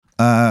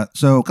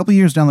So a couple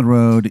years down the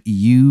road,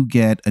 you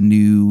get a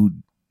new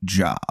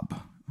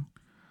job.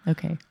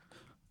 Okay.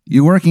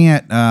 You're working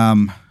at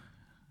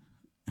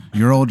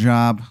your old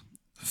job,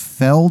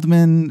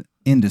 Feldman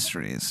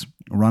Industries,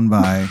 run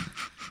by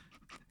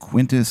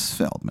Quintus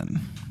Feldman.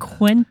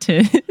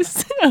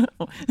 Quintus.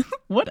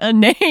 What a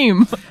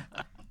name.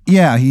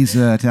 Yeah, he's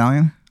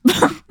Italian.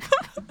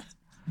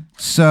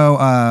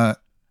 So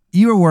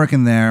you were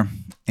working there,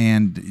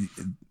 and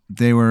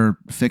they were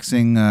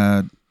fixing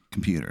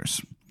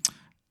computers.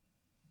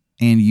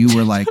 And you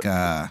were like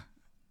the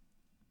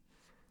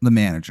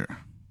manager.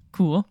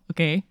 Cool.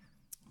 Okay.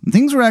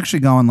 Things were actually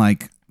going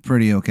like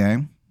pretty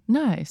okay.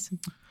 Nice.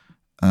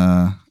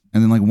 And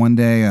then like one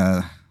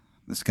day,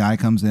 this guy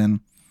comes in.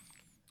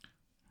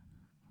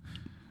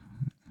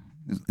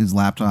 His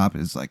laptop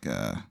is like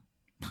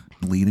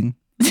bleeding.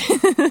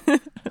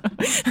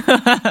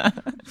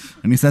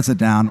 And he sets it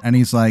down and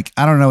he's like,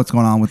 I don't know what's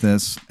going on with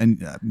this.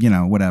 And,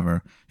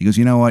 whatever. He goes,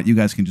 you know what? You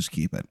guys can just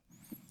keep it.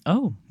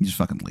 Oh. He just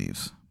fucking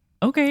leaves.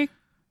 Okay.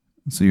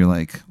 So you're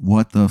like,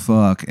 what the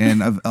fuck?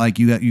 And like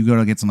you go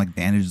to get some like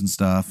bandages and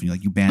stuff.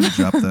 And you bandage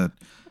up the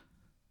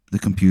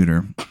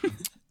computer,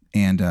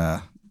 and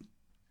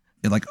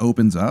it like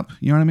opens up.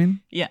 You know what I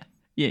mean? Yeah.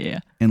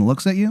 And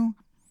looks at you.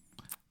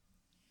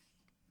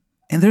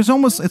 And it's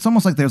almost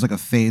like there's like a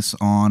face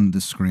on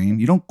the screen.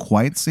 You don't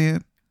quite see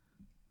it.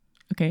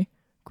 Okay.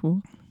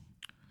 Cool.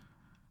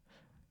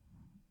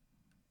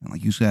 And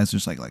like you guys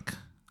just like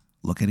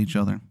look at each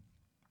other.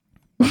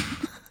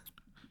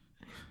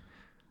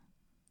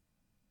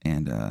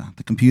 And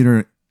the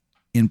computer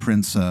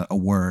imprints a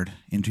word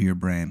into your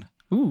brain.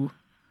 Ooh.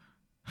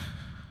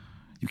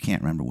 You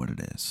can't remember what it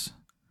is.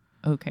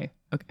 Okay.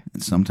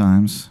 And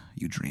sometimes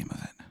you dream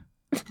of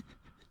it.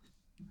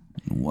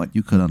 And what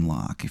you could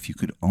unlock if you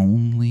could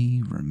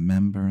only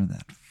remember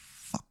that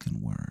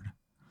fucking word.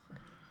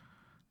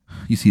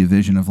 You see a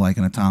vision of like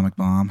an atomic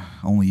bomb.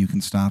 Only you can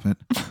stop it.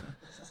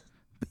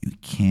 But you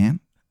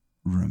can't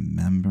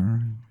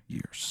remember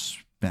your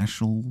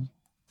special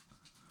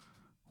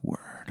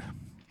word.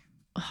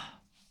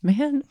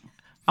 Man,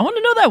 I want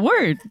to know that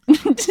word.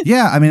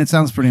 Yeah, I mean, it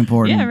sounds pretty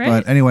important. Yeah, right?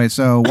 But anyway,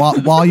 so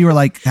while you were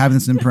like having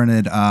this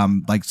imprinted,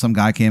 like some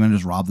guy came in and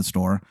just robbed the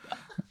store.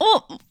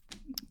 Oh.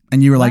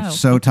 And you were like Wow.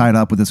 so tied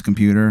up with this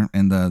computer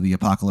and the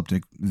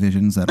apocalyptic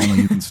visions that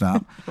only you can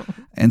stop.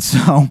 And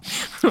so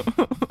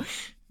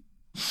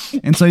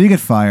you get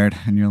fired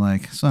and you're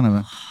like, son of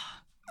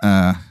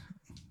a,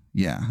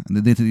 yeah. And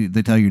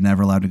they tell you you're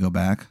never allowed to go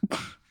back.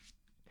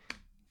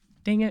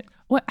 Dang it.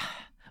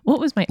 What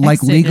was my Like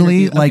exit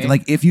legally, interview? Okay.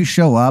 like if you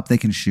show up, they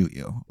can shoot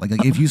you. Like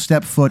if you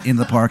step foot in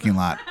the parking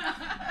lot.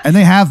 And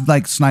they have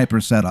like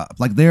snipers set up.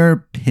 Like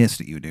they're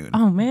pissed at you, dude.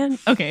 Oh man.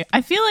 Okay.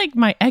 I feel like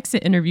my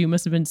exit interview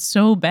must have been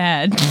so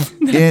bad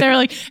that they're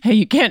like, "Hey,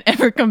 you can't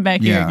ever come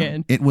back here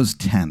again." It was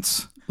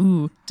tense.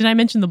 Ooh. Did I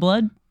mention the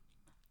blood?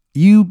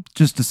 You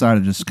just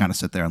decided to just kind of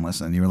sit there and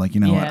listen. You were like, you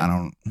know what? Yeah. I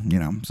don't,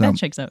 so That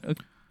checks out.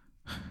 Okay.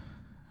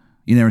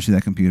 you never see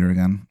that computer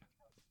again.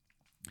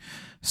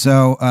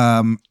 So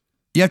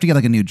you have to get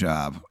like a new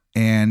job,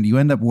 and you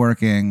end up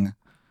working.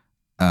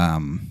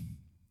 You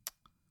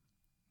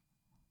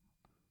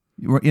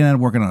end up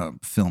working on a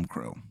film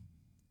crew.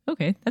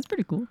 Okay, that's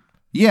pretty cool.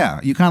 Yeah,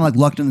 you kind of like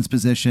lucked in this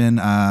position.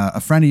 A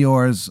friend of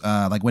yours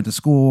like went to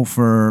school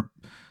for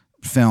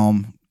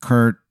film.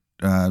 Kurt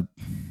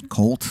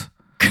Colt.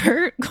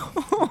 Kurt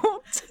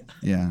Colt.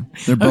 Yeah,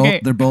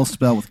 they're both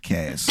spelled with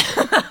K's.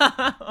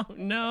 Oh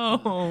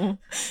no.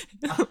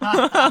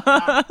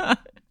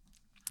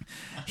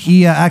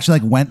 He actually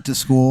like went to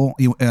school,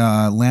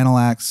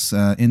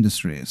 Lanalax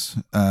Industries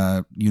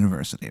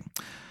University,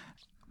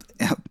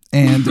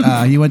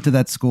 and he went to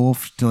that school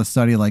to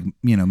study like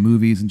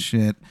movies and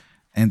shit.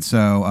 And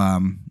so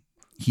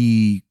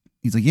he's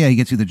like, yeah, he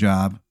gets you the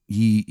job.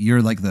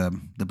 You're like the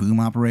boom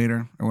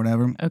operator or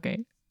whatever.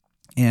 Okay.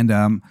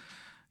 And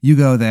you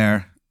go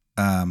there.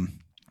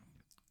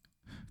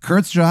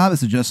 Kurt's job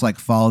is to just like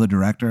follow the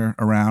director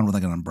around with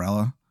like an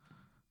umbrella.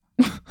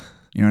 You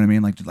know what I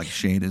mean? Like to like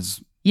shade his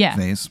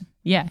face.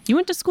 Yeah. He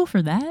went to school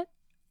for that?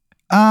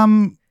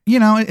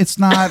 It's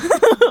not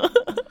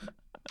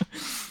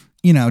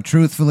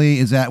truthfully,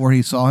 is that where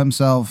he saw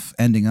himself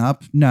ending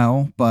up?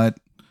 No, but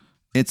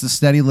it's a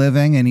steady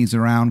living and he's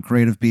around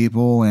creative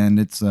people, and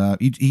it's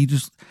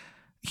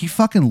he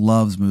fucking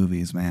loves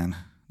movies, man.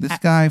 This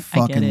guy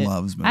fucking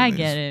loves movies. I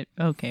get it.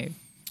 Okay.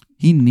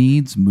 He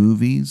needs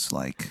movies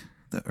like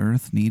the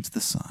earth needs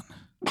the sun.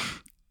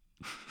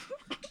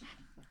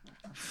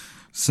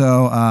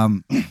 So,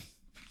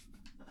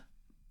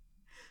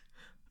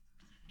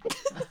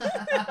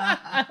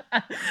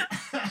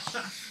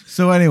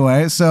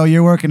 anyway, so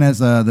you're working as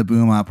the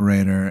boom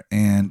operator,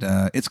 and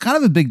it's kind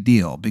of a big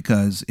deal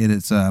because it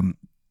is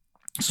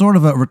sort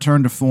of a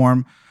return to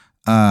form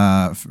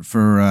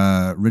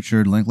for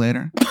Richard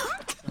Linklater.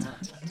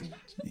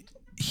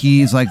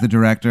 He's like the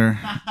director,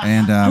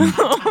 and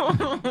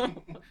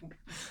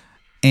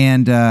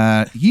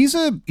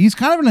he's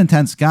kind of an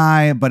intense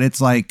guy, but it's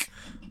like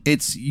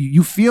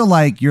you feel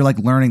like you're like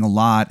learning a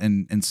lot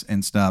and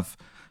stuff.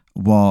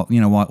 while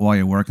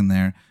you're working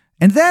there.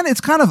 And then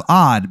it's kind of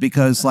odd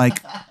because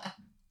like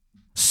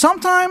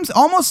sometimes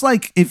almost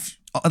like if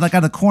like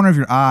out of the corner of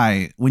your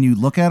eye when you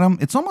look at him,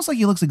 it's almost like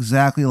he looks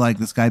exactly like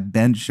this guy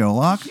Ben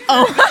Sholok.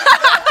 Oh.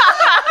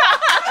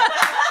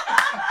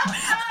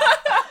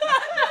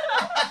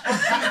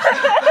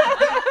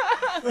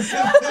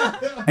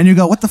 And you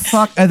go, what the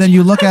fuck? And then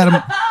you look at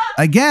him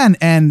again,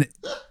 and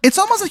it's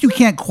almost like you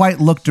can't quite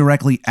look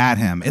directly at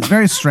him. It's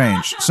very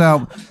strange.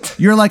 So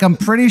you're like, I'm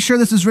pretty sure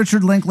this is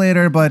Richard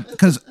Linklater, but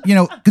because you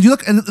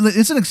look,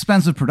 it's an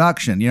expensive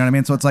production. You know what I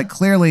mean? So it's like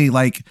clearly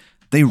like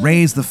they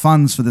raised the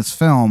funds for this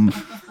film.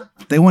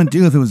 They wouldn't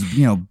do if it was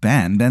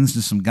Ben. Ben's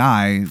just some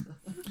guy,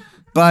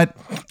 but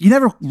you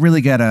never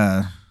really get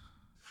a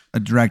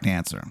direct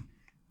answer.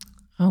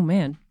 Oh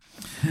man.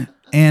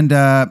 And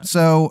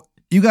so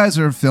you guys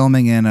are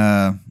filming in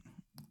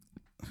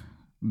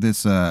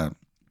these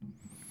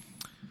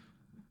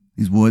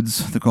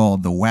woods. They're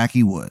called the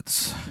Wacky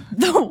Woods.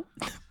 No.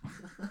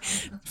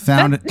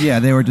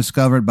 They were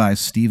discovered by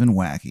Stephen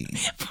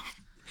Wacky.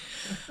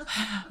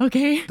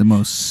 Okay. The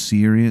most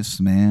serious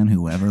man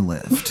who ever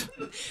lived.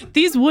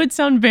 These woods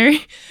sound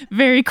very,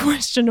 very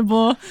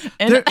questionable.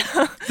 And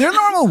they're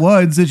normal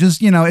woods. It's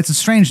just, it's a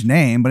strange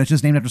name, but it's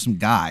just named after some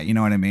guy. You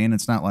know what I mean?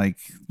 It's not like,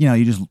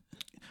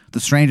 the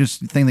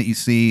strangest thing that you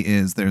see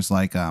is there's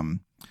like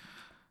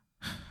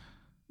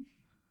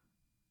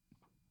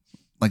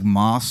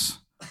moss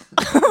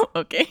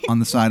okay. on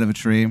the side of a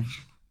tree.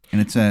 And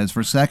it says,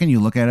 for a second,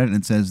 you look at it and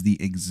it says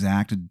the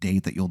exact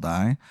date that you'll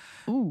die.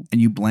 Ooh. And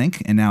you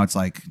blink and now it's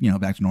like,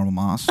 back to normal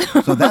moss.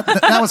 So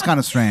that was kind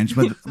of strange.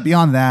 But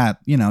beyond that,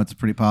 it's a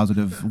pretty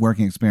positive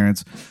working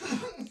experience.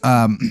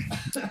 And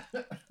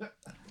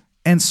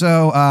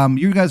so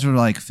you guys are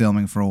like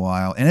filming for a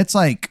while and it's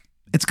like,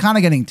 it's kind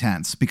of getting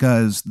tense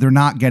because they're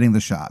not getting the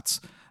shots.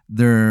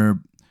 The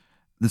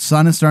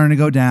sun is starting to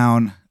go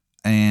down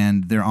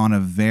and they're on a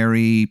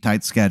very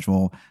tight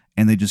schedule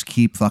and they just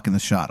keep fucking the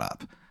shot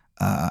up.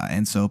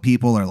 And so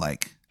people are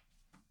like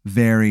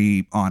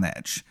very on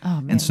edge. Oh,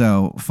 man. And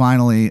so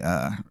finally,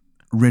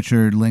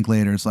 Richard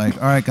Linklater is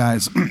like, all right,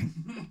 guys,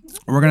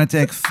 we're going to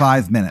take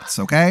 5 minutes.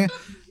 Okay.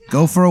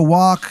 Go for a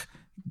walk,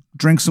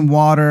 drink some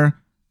water,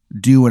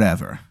 do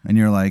whatever. And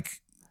you're like,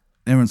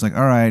 everyone's like,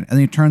 all right. And then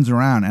he turns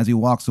around as he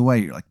walks away.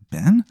 You're like,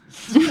 Ben?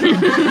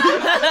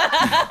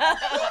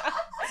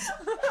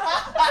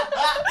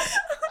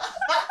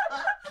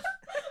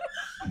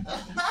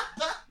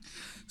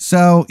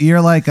 So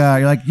you're like,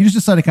 you just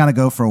decided to kind of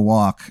go for a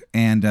walk.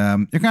 And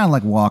you're kind of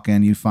like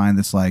walking. You find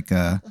this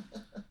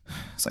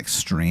it's like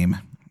stream.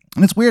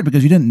 And it's weird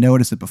because you didn't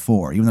notice it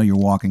before, even though you're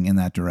walking in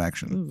that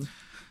direction. Ooh.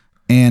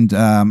 And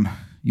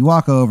you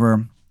walk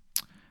over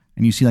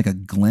and you see like a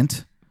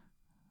glint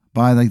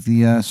by like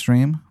the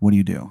stream. What do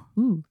you do?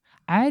 Ooh,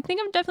 I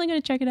think I'm definitely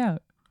going to check it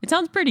out. It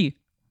sounds pretty.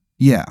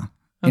 Yeah,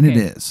 and it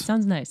is.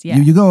 Sounds nice, yeah.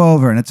 You go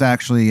over and it's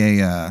actually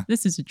a...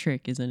 This is a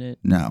trick, isn't it?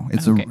 No,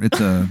 it's a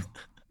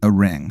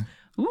ring.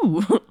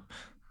 Ooh.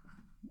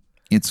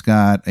 It's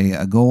got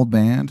a gold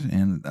band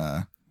and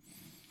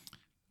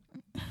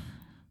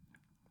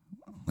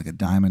like a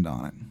diamond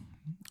on it.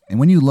 And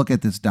when you look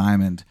at this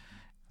diamond,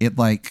 it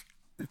like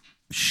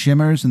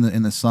shimmers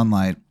in the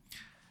sunlight.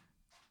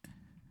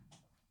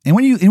 And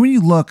when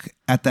you look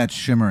at that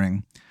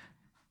shimmering,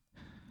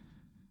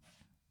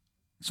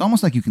 it's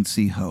almost like you can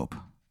see hope.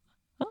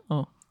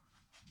 Oh.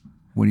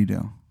 What do you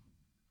do?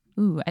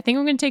 Ooh, I think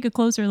I'm going to take a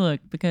closer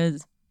look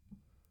because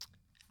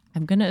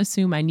I'm going to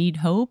assume I need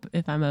hope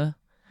if I'm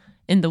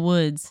in the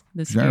woods,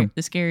 the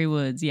scary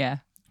woods, yeah.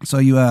 So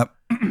you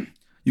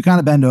you kind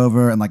of bend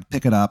over and like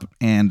pick it up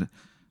and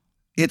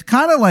it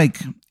kind of like,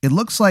 it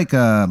looks like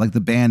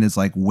the band is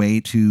like way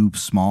too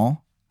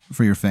small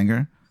for your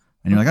finger.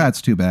 And you're like,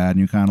 it's too bad. And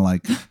you kind of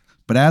like,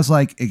 but as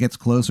like it gets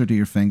closer to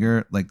your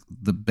finger, like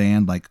the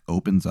band like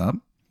opens up.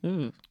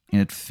 Ooh.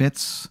 And it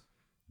fits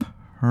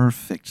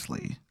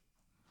perfectly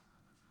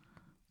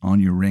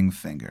on your ring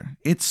finger.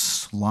 It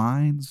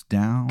slides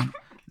down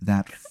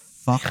that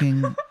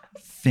fucking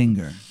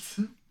finger.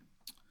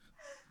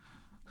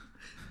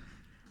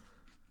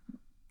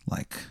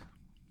 Like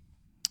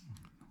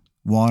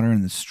water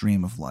in the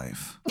stream of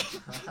life.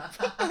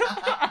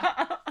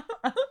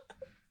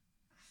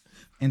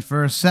 And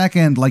for a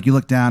second, like you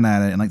look down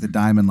at it and like the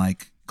diamond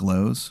like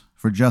glows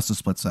for just a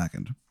split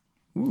second.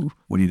 Ooh.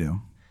 What do you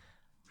do?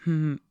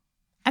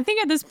 I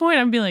think at this point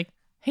I'm be like,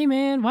 hey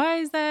man, why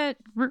is that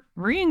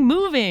ring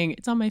moving?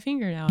 It's on my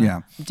finger now. Yeah.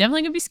 I'm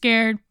definitely gonna be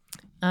scared.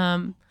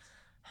 But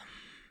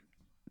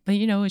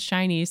it's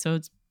shiny, so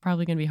it's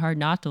probably gonna be hard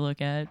not to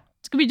look at.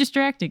 It's gonna be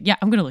distracting. Yeah,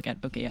 I'm gonna look at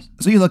it. Okay, yeah.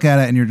 So you look at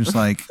it and you're just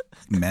like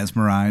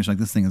mesmerized. Like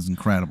this thing is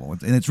incredible.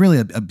 And it's really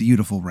a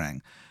beautiful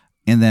ring.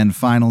 And then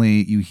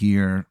finally you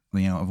hear,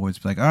 a voice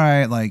be like, all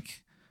right,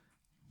 like,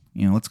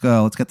 let's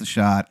go. Let's get the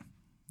shot.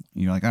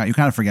 And you're like, all right, you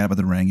kind of forget about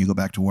the ring. You go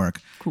back to work.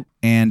 Cool.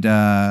 And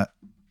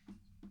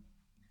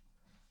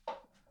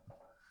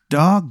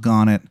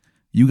doggone it,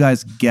 you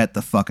guys get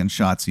the fucking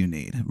shots you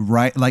need,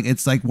 right? Like,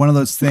 it's like one of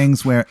those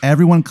things where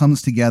everyone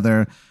comes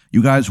together.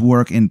 You guys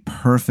work in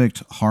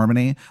perfect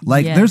harmony.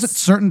 Like, there's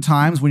certain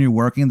times when you're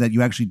working that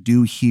you actually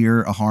do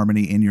hear a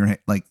harmony in your head.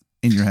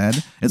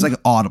 It's like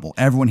audible.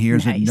 Everyone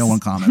hears it. No one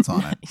comments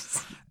on it.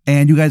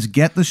 And you guys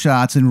get the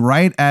shots. And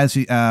right as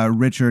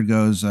Richard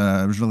goes,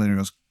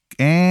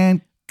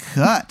 and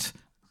cut,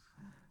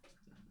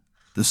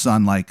 the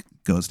sun like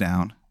goes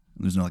down.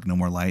 There's no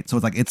more light. So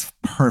it's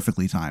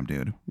perfectly timed,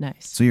 dude.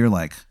 Nice. So you're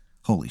like,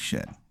 holy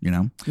shit, you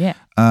know? Yeah.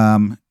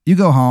 You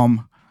go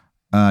home.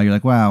 You're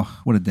like, wow,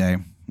 what a day.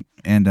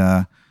 And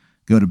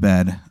go to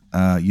bed.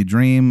 You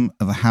dream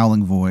of a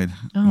howling void.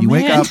 You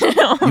wake up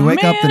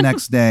the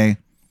next day,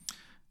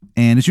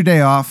 and it's your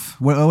day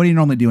off. What do you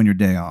normally do on your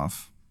day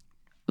off?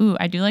 Ooh,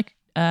 I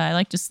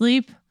like to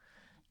sleep.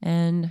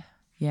 And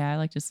yeah, I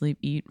like to sleep,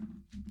 eat.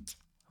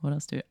 What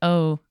else do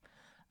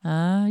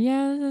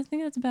yeah, I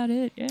think that's about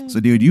it. Yeah. So,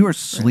 dude, you were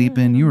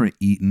sleeping, you were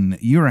eating,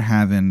 you were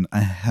having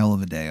a hell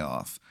of a day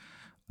off.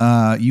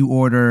 You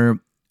order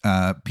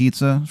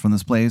pizza from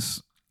this place,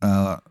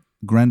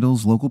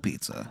 Grendel's Local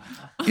Pizza.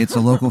 It's a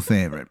local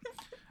favorite.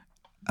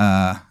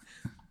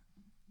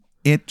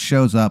 It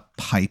shows up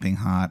piping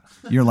hot.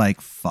 You're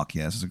like, fuck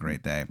yeah, this is a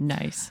great day.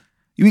 Nice.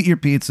 You eat your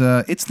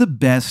pizza. It's the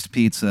best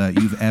pizza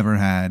you've ever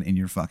had in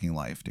your fucking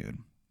life, dude.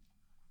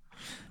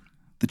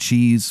 The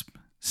cheese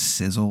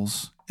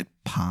sizzles. It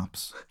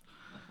pops.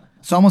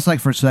 It's almost like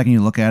for a second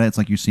you look at it, it's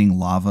like you're seeing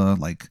lava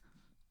like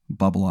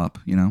bubble up,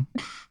 you know?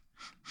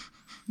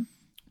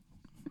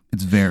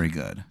 It's very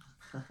good.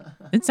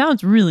 It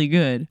sounds really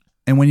good.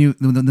 And when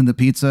the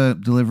pizza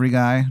delivery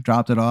guy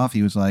dropped it off,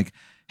 he was like,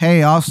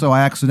 hey, also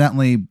I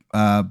accidentally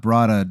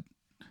brought a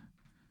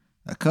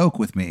Coke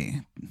with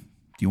me. Do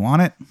you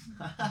want it?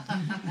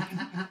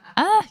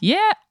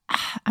 Yeah.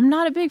 I'm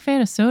not a big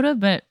fan of soda,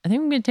 but I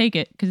think I'm going to take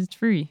it because it's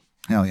free.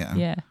 Hell yeah.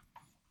 Yeah.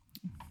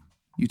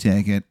 You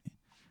take it.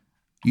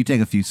 You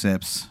take a few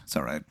sips. It's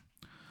all right.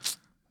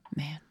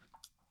 Man.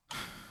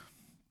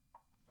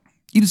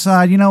 You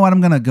decide, you know what?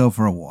 I'm going to go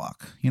for a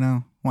walk. You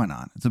know, why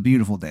not? It's a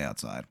beautiful day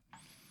outside.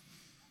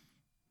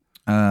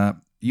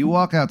 You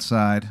walk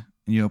outside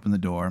and you open the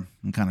door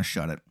and kind of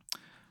shut it.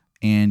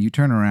 And you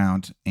turn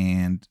around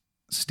and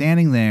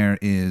standing there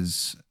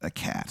is a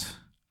cat.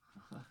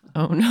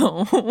 Oh,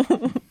 no.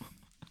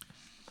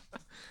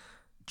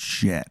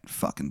 Jet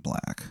fucking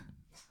black.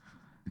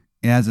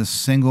 It has a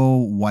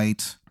single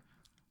white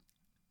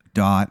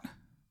dot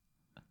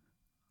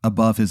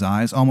above his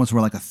eyes, almost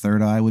where like a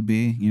third eye would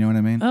be. You know what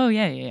I mean? Oh,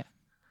 yeah. You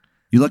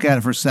look at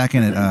it for a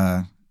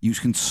second, you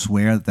can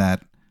swear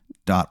that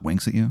dot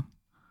winks at you.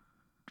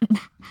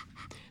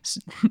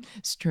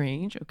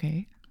 Strange,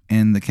 okay.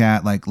 And the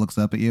cat like looks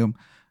up at you,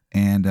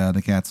 and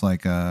the cat's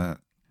like,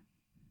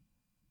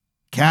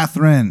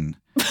 Catherine,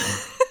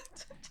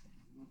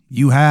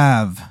 you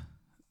have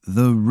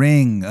the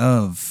ring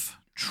of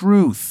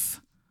truth.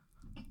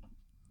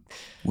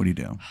 What do you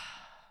do?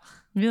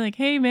 Be like,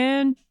 hey,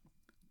 man,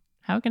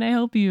 how can I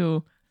help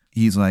you?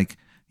 He's like,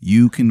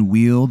 you can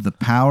wield the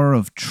power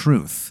of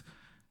truth.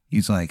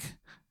 He's like,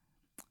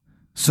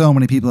 so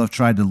many people have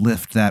tried to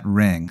lift that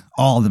ring.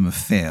 All of them have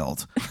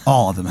failed.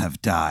 All of them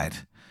have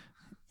died.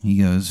 He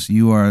goes,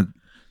 you are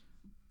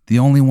the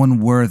only one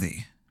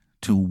worthy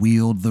to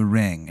wield the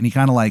ring. And he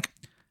kind of like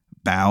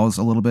bows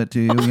a little bit to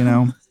you, you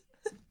know?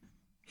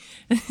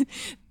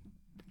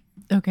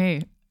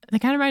 Okay.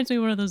 That kind of reminds me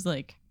of one of those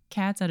like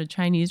cats at a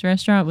Chinese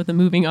restaurant with the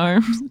moving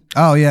arms.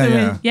 Oh,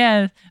 yeah.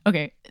 Yeah.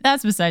 Okay.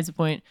 That's besides the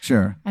point.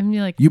 Sure. I'm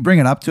like, you bring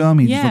it up to him.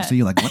 He just looks at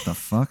you like, what the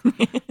fuck?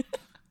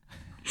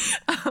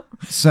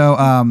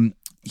 So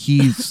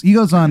he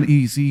goes on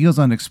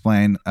to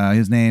explain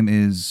his name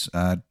is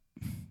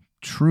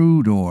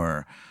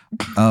Trudor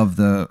of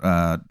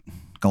the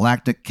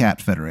Galactic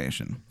Cat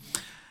Federation.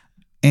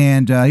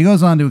 And he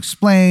goes on to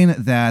explain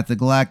that the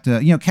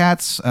Galacta,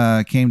 cats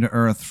came to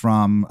Earth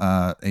from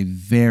a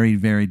very,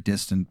 very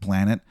distant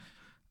planet.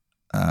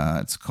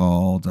 It's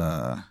called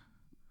Furf.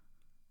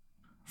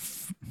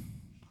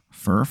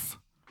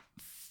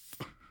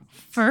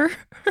 Fur?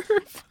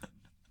 Farth.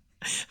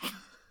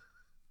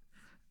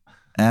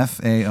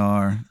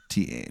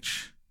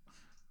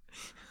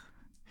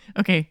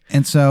 Okay.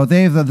 And so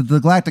the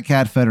Galactic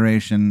Cat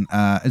Federation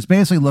is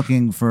basically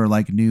looking for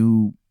like a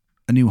new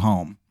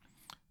home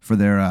for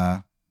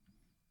their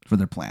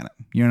planet.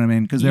 You know what I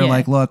mean? Because they're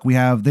like, look,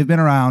 they've been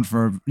around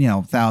for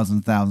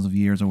thousands of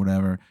years or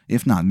whatever,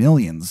 if not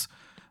millions.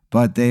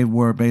 But they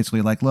were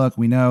basically like, look,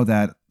 we know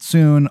that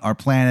soon our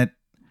planet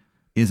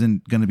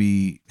isn't going to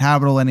be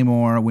habitable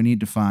anymore. We need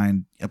to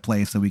find a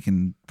place that we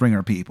can bring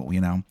our people.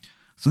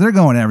 So they're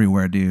going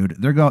everywhere, dude.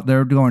 They're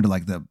going to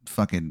like the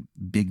fucking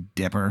Big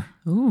Dipper.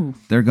 Ooh.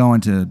 They're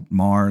going to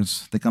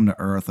Mars. They come to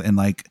Earth, and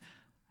like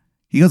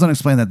he goes on to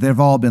explain that they've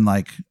all been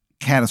like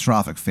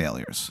catastrophic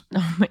failures.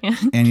 Oh man.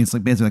 And he's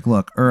like basically like,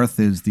 look, Earth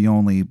is the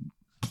only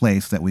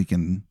place that we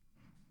can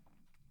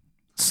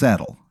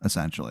settle,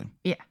 essentially.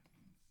 Yeah.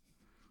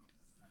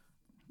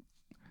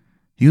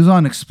 He goes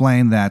on to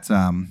explain that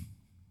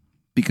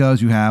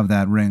because you have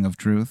that ring of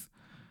truth,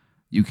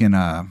 You can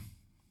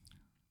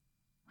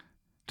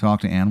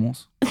talk to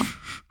animals.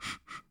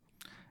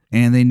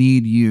 And they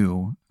need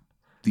you,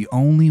 the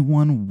only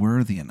one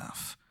worthy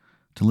enough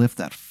to lift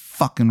that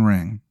fucking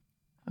ring.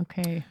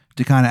 Okay.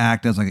 To kind of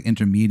act as like an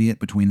intermediate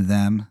between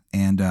them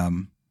and,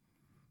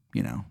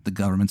 the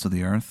governments of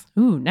the earth.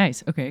 Ooh,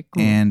 nice. Okay,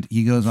 cool. And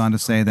he goes on to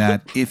say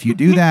that if you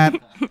do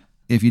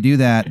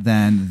that,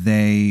 then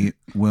they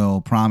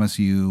will promise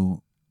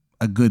you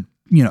a good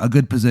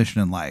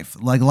position in life.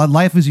 Like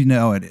life as you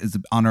know it is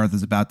on Earth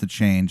is about to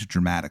change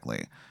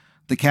dramatically.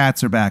 The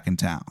cats are back in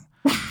town.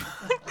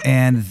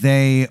 And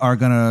they are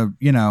gonna,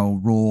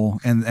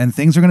 rule, and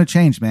things are gonna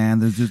change, man.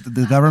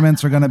 The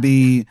governments are gonna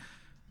be,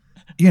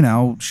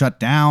 shut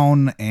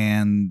down,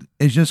 and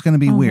it's just gonna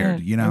be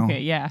weird, man.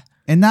 Okay, yeah.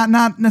 And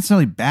not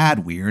necessarily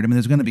bad weird. I mean,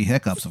 there's gonna be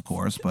hiccups, of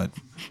course, but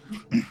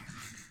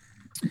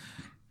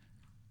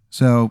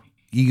so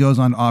he goes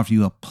on to offer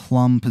you a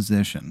plum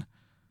position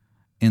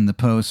in the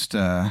post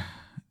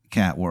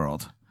cat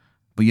world,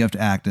 but you have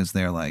to act as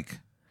their like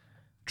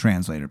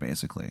translator,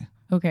 basically.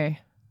 Okay.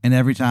 And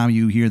every time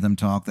you hear them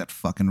talk, that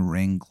fucking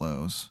ring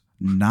glows.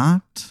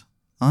 Not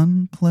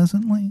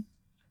unpleasantly.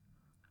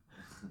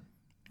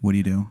 What do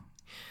you do?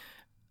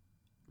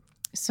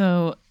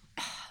 So,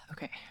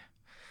 okay.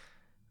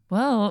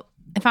 Well,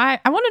 if I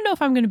want to know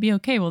if I'm going to be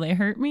okay. Will they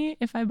hurt me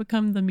if I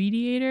become the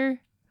mediator?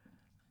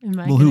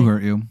 Who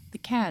hurt you? The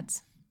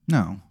cats.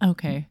 No.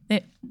 Okay.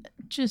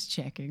 Just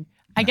checking.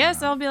 I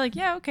guess I'll be like,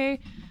 yeah, okay.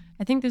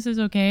 I think this is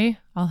okay.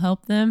 I'll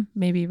help them.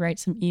 Maybe write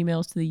some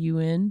emails to the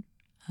UN.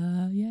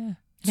 Yeah.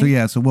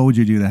 So what would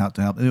you do to help?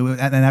 And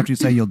after you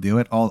say you'll do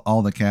it,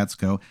 all the cats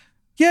go,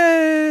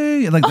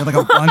 yay! Like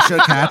a bunch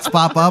of cats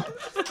pop up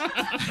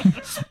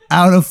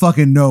out of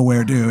fucking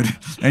nowhere, dude.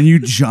 And you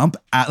jump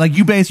out, like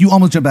you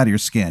almost jump out of your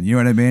skin. You know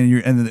what I mean?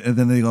 And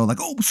then they go like,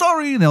 oh,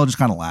 sorry, and they'll just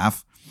kind of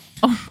laugh.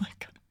 Oh my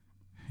god!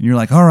 And you're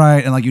like, all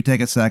right, and like you take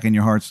a second,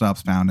 your heart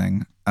stops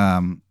pounding.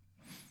 So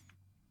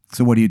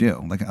what do you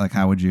do? Like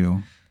how would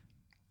you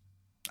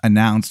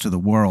announce to the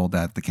world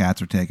that the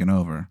cats are taking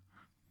over?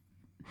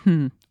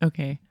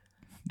 Okay.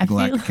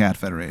 Galactic Cat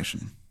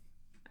Federation.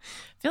 I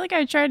feel like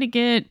I tried to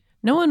get.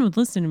 No one would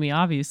listen to me.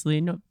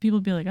 Obviously, no. People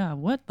would be like, "Ah,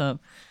 what the?"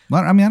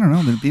 Well, I mean, I don't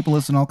know. People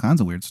listen to all kinds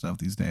of weird stuff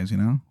these days.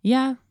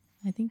 Yeah,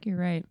 I think you're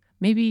right.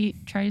 Maybe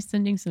try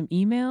sending some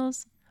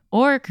emails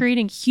or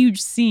creating a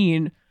huge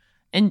scene,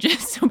 and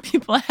just so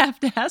people have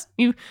to ask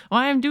me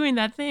why I'm doing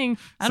that thing.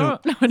 I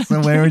don't know. What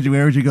I'm where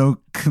would you go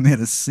commit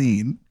a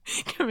scene?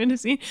 Commit a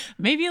scene?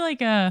 Maybe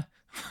like a.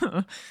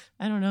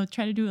 I don't know.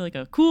 Try to do like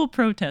a cool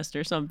protest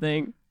or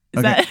something.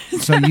 Okay.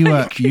 So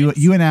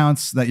you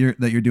announce that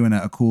you're doing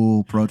a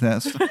cool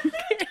protest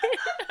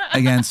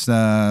against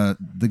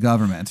the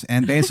government,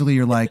 and basically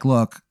you're like,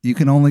 look, you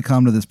can only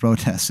come to this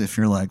protest if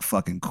you're like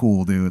fucking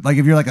cool, dude. Like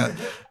if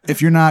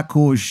you're not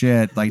cool as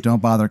shit, like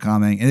don't bother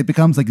coming, and it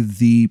becomes like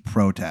the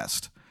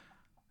protest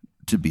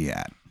to be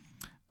at.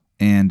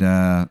 And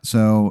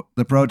so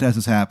the protest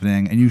is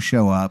happening, and you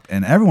show up,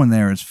 and everyone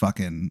there is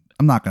fucking.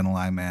 I'm not gonna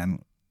lie,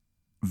 man.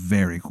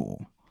 Very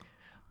cool.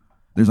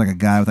 There's like a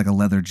guy with like a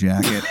leather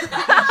jacket.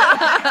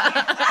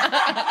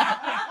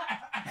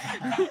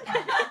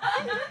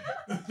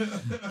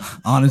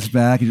 On his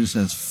back, he just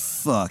says,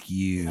 fuck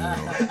you.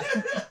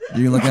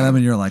 You look at him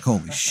and you're like,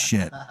 holy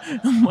shit.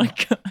 Oh my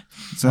God.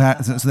 So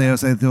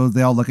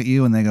they all look at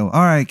you and they go,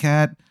 all right,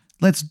 Cat,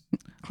 let's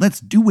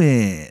do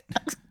it.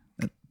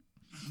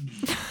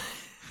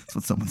 That's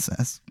what someone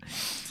says.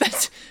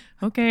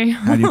 Okay.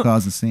 How do you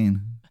cause a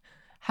scene?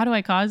 How do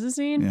I cause a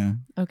scene? Yeah.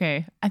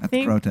 Okay. At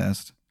the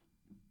protest.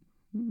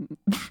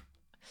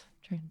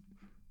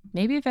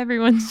 Maybe if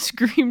everyone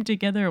screamed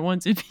together at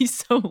once, it'd be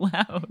so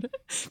loud.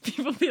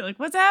 People would be like,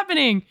 what's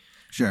happening?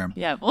 Sure.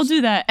 Yeah, we'll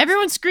do that.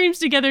 Everyone screams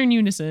together in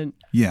unison.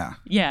 Yeah.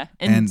 Yeah.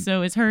 And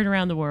so it's heard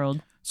around the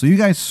world. So you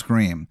guys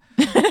scream.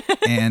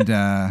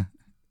 And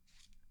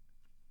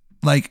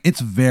like it's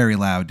very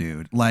loud,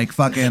 dude. Like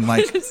fucking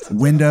like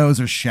windows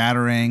are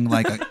shattering,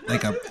 like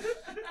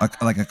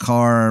a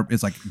car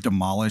is like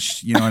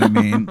demolished, you know what I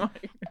mean? Oh,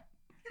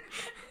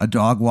 a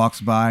dog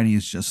walks by and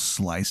he's just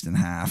sliced in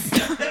half.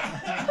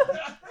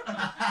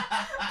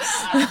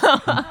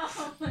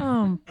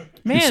 Oh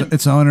man!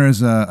 Its owner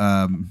is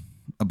a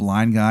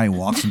blind guy who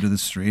walks into the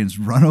street and is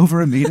run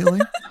over immediately.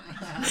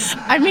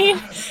 I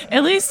mean,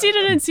 at least he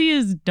didn't see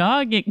his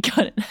dog get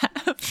cut in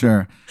half.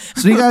 Sure.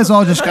 So you guys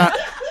all just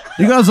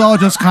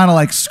kind of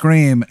like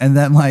scream, and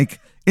then like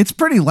it's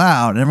pretty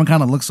loud, and everyone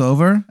kind of looks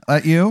over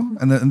at you,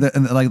 and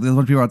like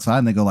there's people outside,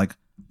 and they go like,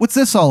 "What's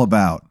this all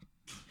about?"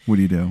 What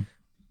do you do?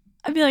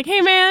 I'd be like, "Hey,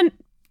 man,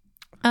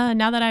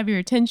 now that I have your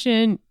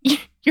attention,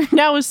 you're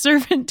now a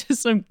servant to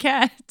some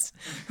cats."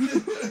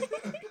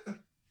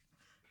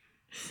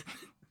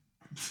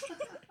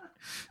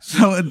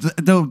 So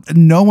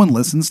no one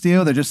listens to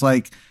you. They're just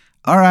like,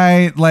 all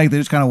right, like they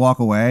just kind of walk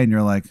away, and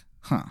you're like,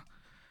 huh.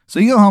 So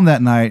you go home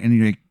that night, and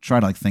you try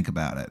to like think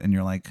about it, and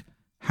you're like,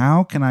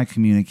 how can I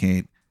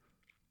communicate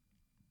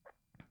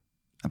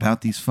about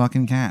these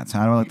fucking cats?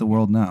 How do I let the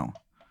world know?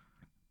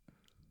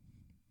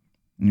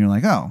 And you're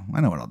like, oh,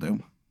 I know what I'll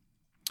do.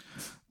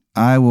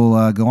 I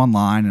will go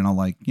online and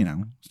I'll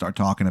start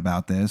talking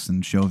about this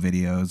and show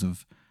videos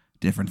of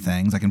different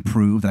things. I can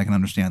prove that I can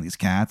understand these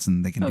cats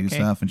and they can do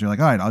stuff. And you're like,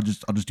 all right, I'll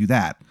just do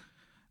that.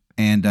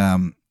 And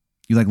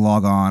you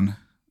log on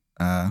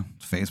to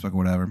Facebook or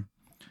whatever.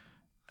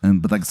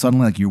 But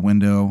suddenly your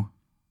window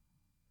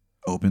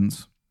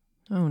opens.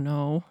 Oh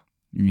no.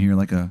 You hear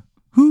a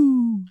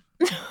whoo.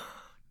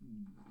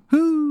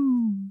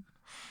 Whoo.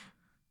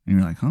 And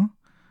you're like, huh?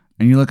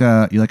 And you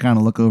kind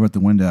of look over at the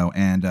window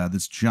and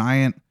this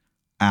giant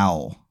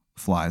owl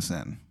flies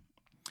in.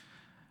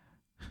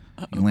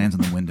 He lands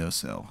on the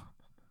windowsill.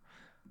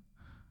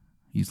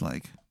 He's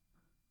like,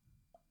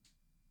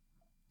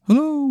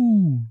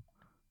 hello.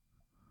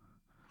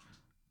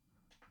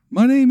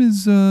 My name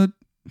is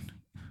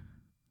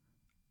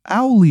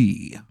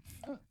Owly.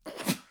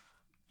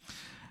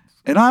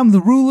 And I'm the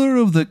ruler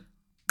of the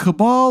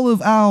Cabal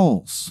of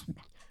Owls.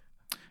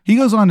 He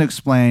goes on to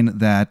explain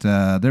that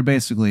they're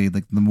basically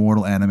the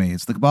mortal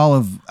enemies. The Cabal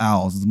of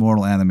Owls is the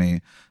mortal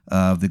enemy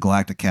of the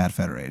Galactic Cat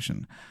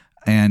Federation.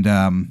 And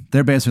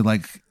they're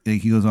basically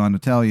he goes on to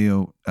tell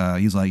you,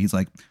 he's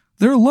like,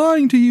 they're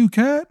lying to you,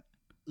 cat.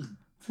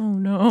 Oh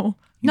no.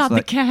 Not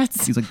the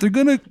cats. He's like, they're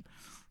gonna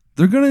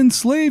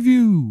enslave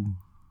you.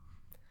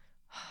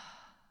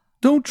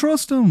 Don't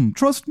trust them.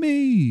 Trust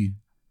me.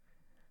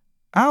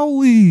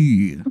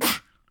 Owly.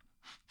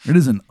 It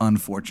is an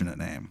unfortunate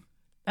name.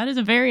 That is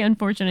a very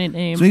unfortunate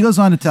name. So he goes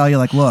on to tell you,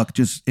 look,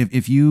 just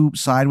if you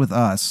side with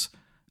us,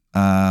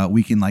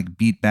 we can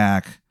beat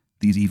back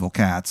these evil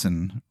cats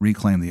and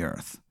reclaim the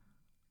Earth.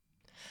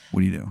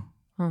 What do you do?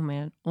 Oh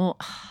man. Well,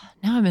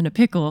 now I'm in a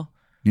pickle.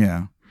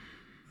 Yeah.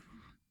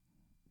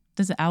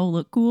 Does the owl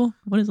look cool?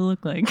 What does it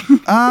look like?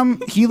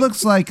 He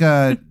looks like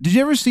did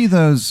you ever see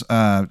those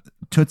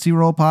Tootsie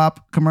Roll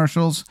Pop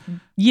commercials?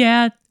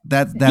 Yeah.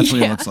 That's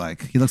what he looks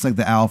like. He looks like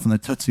the owl from the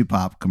Tootsie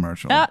Pop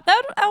commercial. That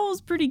owl's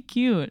pretty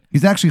cute.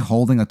 He's actually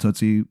holding a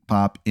Tootsie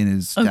Pop in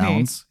his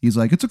talons. He's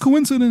like, it's a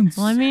coincidence.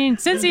 Well, I mean,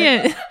 since he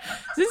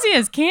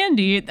has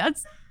candy,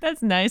 that's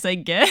nice, I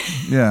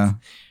guess. Yeah.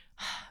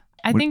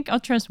 I think I'll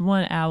trust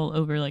one owl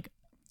over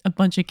a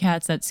bunch of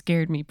cats that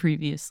scared me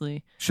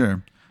previously.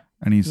 Sure.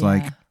 And he's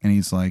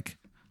like,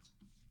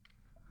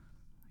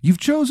 you've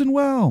chosen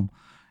well.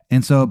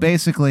 And so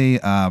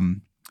basically,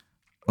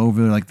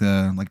 over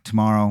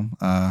tomorrow,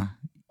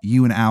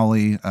 you and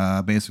Owly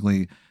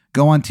basically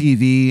go on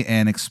TV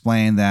and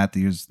explain that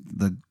there's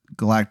the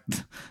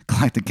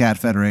Galactic Cat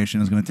Federation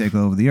is going to take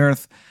over the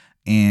Earth,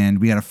 and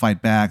we got to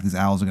fight back. These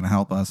owls are going to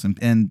help us,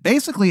 and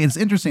basically it's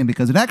interesting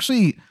because it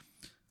actually.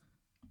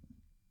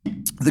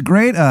 The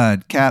Great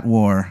Cat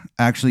War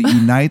actually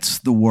unites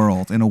the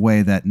world in a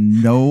way that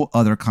no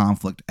other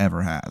conflict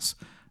ever has.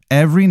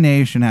 Every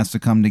nation has to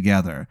come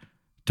together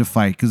to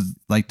fight because,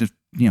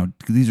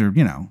 these are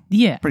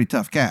pretty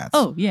tough cats.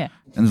 Oh yeah,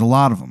 and there's a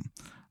lot of them.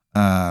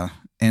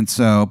 And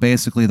so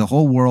basically, the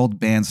whole world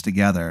bands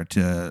together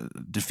to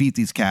defeat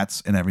these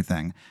cats and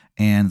everything,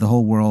 and the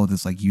whole world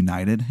is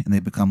united, and they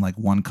become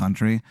one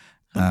country.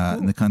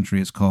 And the country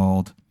is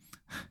called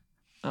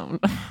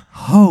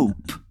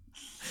Hope.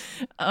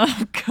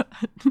 Oh god.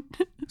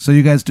 So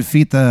you guys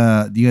defeat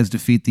the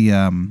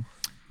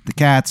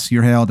cats.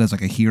 You're hailed as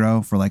a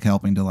hero for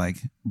helping to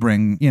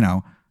bring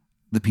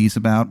the peace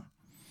about.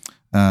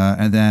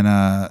 And then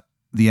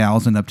the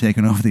owls end up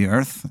taking over the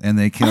Earth and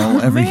they kill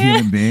every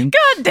human being.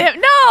 God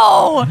damn,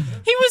 no!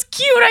 He was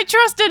cute. I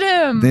trusted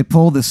him. They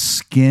pull the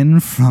skin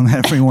from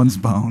everyone's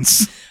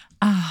bones.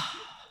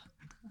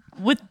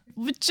 What?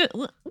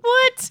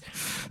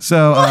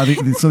 So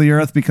the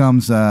Earth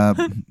becomes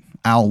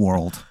Owl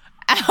World.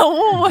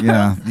 Ow.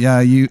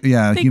 Yeah.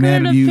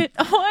 Humanity.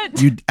 What?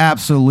 You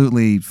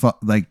absolutely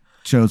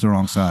chose the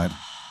wrong side.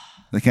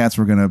 The cats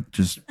were gonna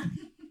just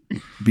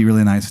be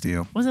really nice to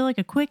you. Was it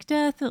a quick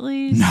death at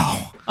least?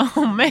 No.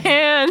 Oh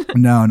man.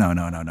 No.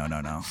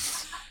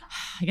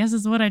 I guess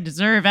it's what I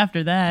deserve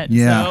after that.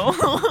 Yeah.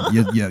 So.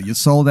 You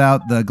sold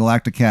out the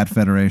Galactic Cat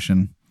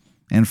Federation,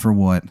 and for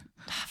what?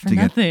 For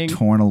nothing. Get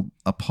torn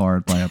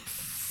apart by a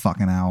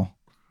fucking owl.